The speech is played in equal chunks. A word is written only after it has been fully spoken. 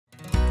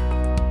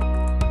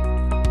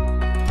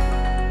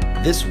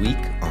This week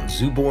on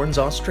ZooBorns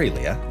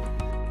Australia,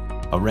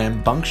 a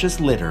rambunctious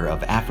litter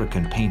of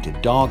African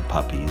painted dog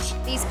puppies.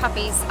 These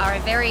puppies are a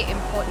very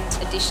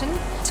important addition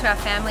to our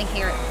family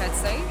here at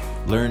Perth Zoo.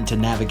 Learn to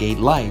navigate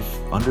life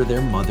under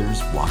their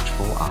mother's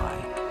watchful eye.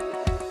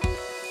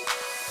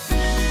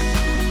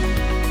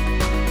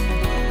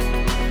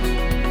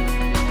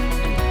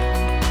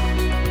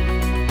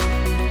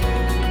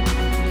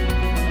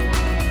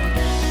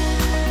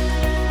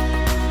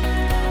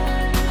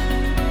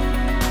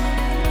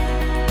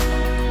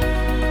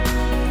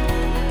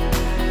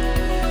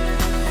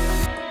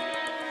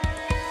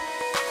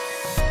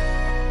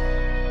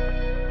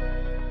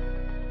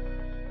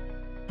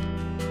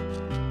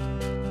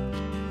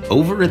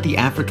 Over at the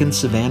African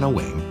Savannah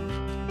Wing,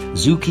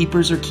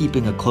 zookeepers are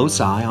keeping a close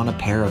eye on a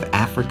pair of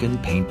African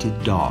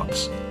painted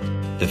dogs.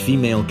 The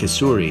female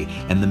Kisuri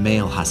and the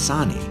male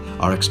Hassani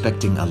are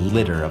expecting a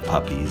litter of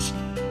puppies,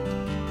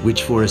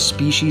 which for a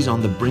species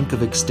on the brink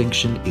of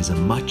extinction is a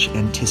much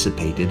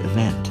anticipated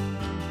event.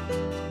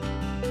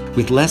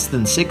 With less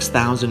than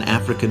 6,000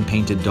 African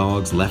painted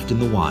dogs left in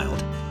the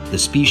wild, the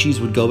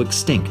species would go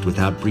extinct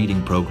without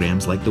breeding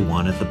programs like the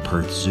one at the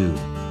Perth Zoo.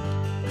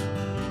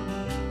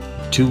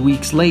 2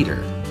 weeks later,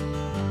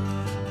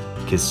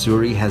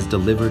 Kisuri has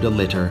delivered a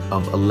litter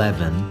of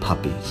 11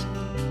 puppies.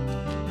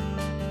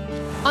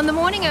 On the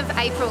morning of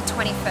April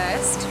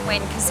 21st,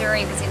 when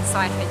Kisuri was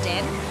inside her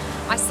den,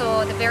 I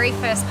saw the very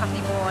first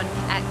puppy born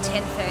at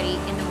 10:30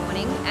 in the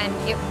morning, and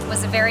it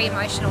was a very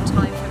emotional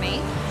time for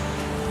me.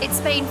 It's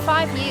been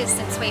 5 years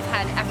since we've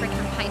had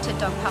African painted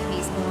dog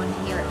puppies born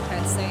here at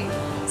Perth Zoo,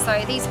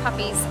 so these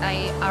puppies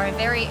are a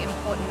very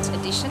important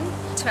addition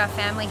to our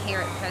family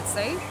here at Perth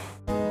Zoo.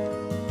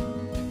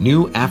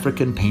 New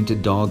African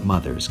painted dog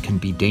mothers can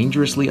be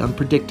dangerously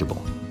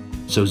unpredictable,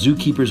 so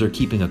zookeepers are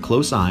keeping a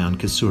close eye on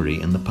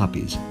Kisuri and the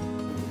puppies.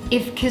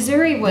 If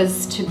Kisuri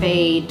was to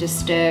be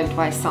disturbed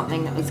by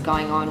something that was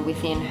going on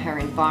within her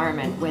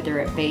environment, whether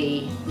it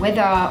be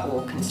weather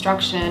or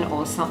construction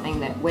or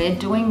something that we're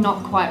doing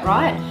not quite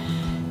right,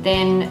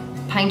 then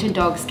painted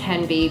dogs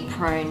can be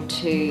prone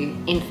to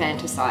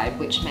infanticide,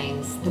 which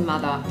means the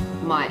mother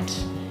might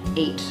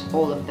eat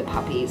all of the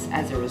puppies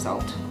as a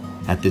result.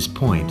 At this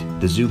point,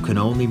 the zoo can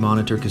only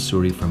monitor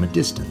Kisuri from a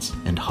distance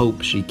and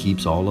hope she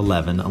keeps all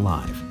 11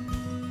 alive.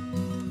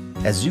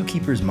 As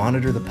zookeepers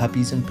monitor the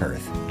puppies in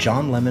Perth,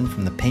 John Lemon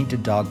from the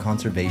Painted Dog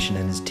Conservation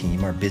and his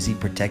team are busy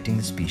protecting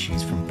the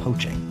species from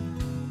poaching.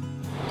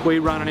 We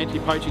run an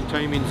anti-poaching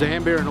team in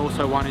Zambia and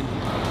also one in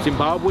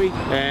Zimbabwe,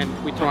 and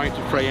we're trying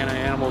to free any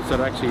animals that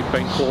are actually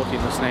been caught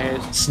in the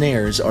snares.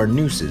 Snares are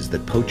nooses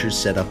that poachers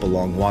set up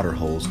along water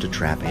holes to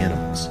trap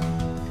animals.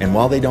 And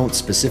while they don't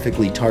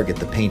specifically target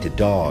the painted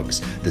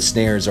dogs, the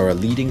snares are a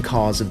leading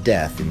cause of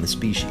death in the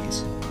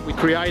species. We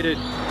created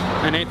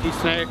an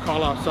anti-snare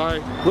collar,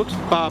 so looks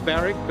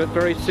barbaric but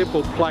very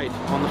simple plate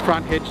on the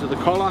front edge of the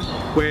collar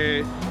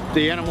where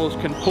the animals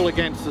can pull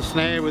against the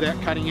snare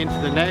without cutting into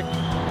the neck,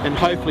 and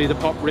hopefully the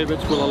pop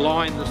rivets will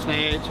align the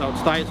snare so it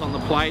stays on the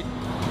plate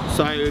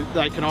so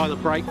they can either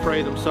break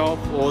free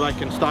themselves or they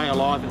can stay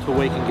alive until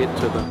we can get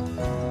to them.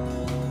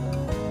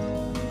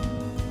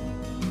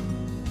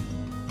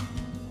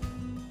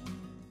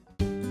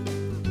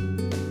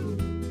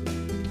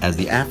 As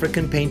the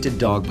African painted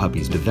dog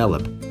puppies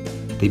develop,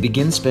 they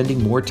begin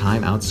spending more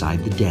time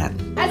outside the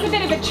den. As a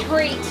bit of a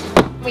treat,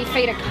 we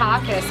feed a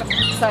carcass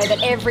so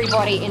that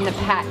everybody in the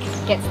pack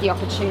gets the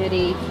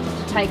opportunity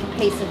to take a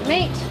piece of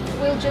meat.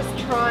 We'll just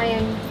try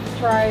and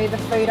throw the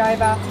food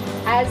over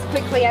as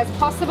quickly as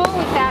possible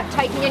without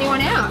taking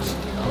anyone out.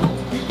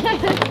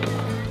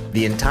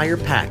 The entire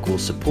pack will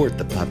support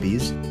the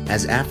puppies,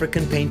 as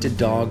African painted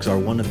dogs are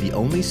one of the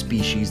only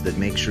species that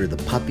make sure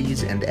the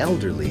puppies and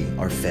elderly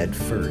are fed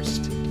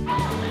first.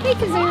 Hey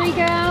Kisuri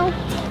girl,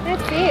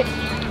 that's it.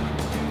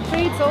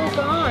 Food's all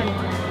gone.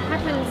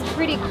 Happens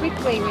pretty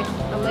quickly with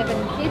 11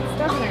 kids,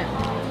 doesn't it?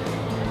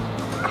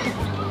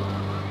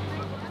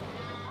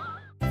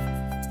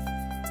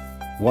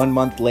 1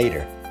 month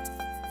later,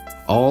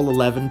 all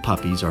 11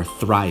 puppies are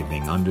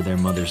thriving under their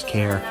mother's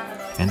care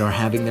and are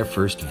having their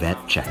first vet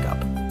checkup.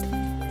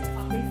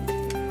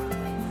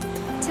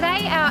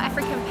 Today our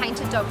African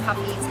painted dog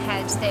puppies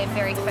had their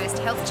very first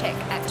health check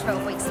at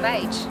 12 weeks of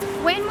age.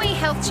 When we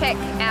health check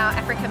our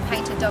African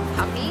painted dog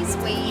puppies,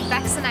 we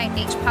vaccinate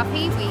each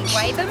puppy, we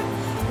weigh them,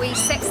 we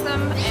sex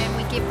them, and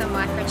we give them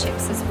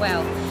microchips as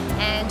well.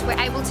 And we're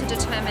able to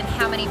determine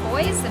how many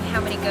boys and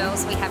how many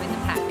girls we have in the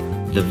pack.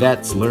 The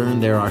vets learn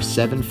there are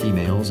 7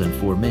 females and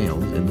 4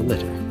 males in the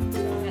litter.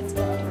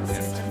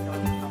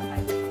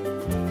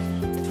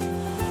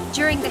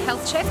 During the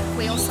health check,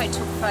 we also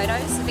took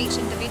photos of each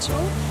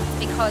individual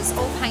because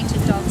all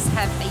painted dogs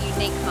have a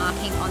unique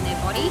marking on their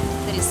body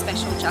that is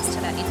special just to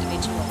that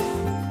individual.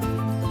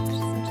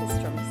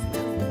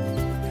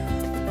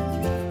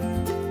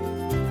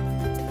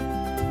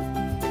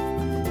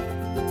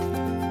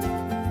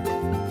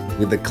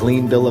 With a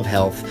clean bill of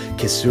health,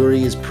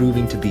 Kisuri is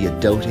proving to be a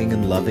doting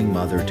and loving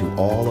mother to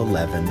all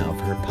 11 of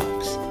her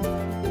pups,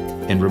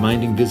 and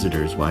reminding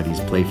visitors why these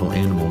playful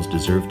animals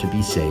deserve to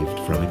be saved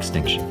from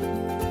extinction.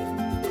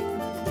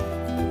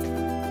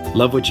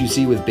 Love what you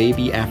see with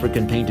baby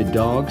African painted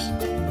dogs?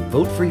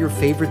 Vote for your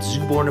favorite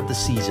ZooBorn of the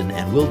season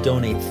and we'll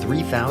donate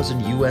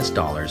 $3,000 US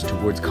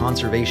towards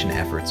conservation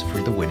efforts for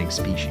the winning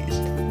species.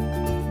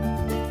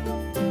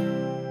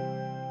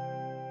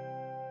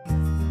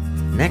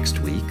 Next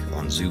week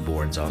on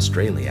ZooBorns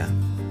Australia,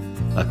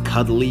 a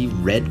cuddly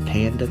red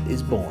panda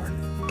is born.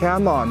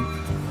 Come on.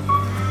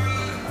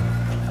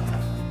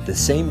 The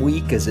same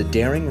week as a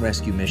daring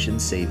rescue mission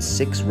saves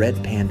 6 red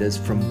pandas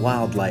from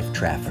wildlife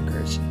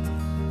traffickers.